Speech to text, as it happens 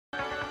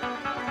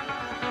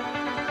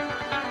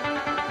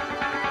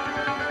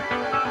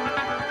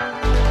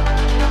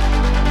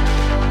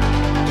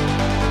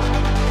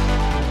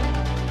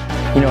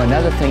You know,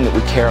 another thing that we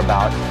care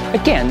about,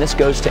 again, this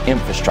goes to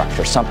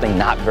infrastructure, something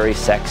not very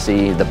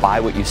sexy, the buy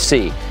what you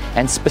see,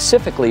 and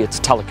specifically it's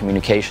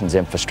telecommunications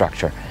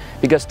infrastructure.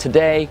 Because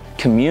today,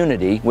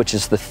 community, which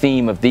is the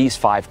theme of these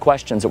 5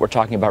 questions that we're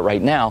talking about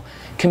right now,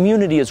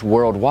 community is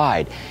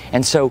worldwide.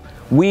 And so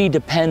we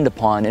depend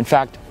upon, in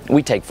fact,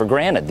 we take for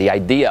granted the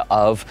idea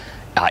of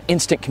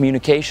instant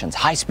communications,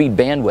 high-speed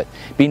bandwidth,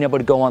 being able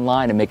to go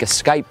online and make a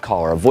Skype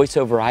call or a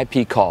voice-over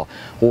IP call,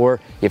 or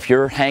if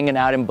you're hanging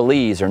out in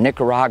Belize or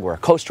Nicaragua or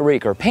Costa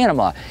Rica or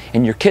Panama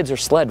and your kids are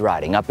sled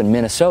riding up in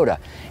Minnesota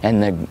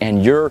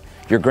and your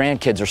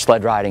grandkids are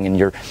sled riding and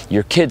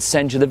your kids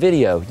send you the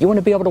video, you want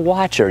to be able to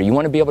watch it, or you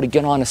want to be able to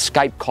get on a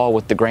Skype call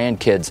with the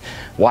grandkids,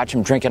 watch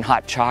them drinking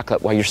hot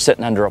chocolate while you're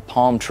sitting under a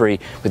palm tree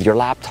with your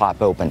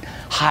laptop open.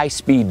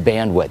 High-speed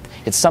bandwidth.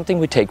 It's something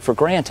we take for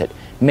granted.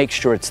 Make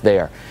sure it's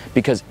there,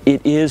 because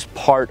it is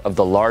part of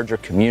the larger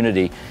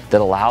community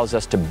that allows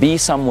us to be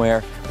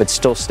somewhere but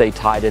still stay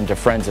tied into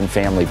friends and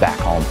family back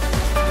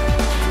home.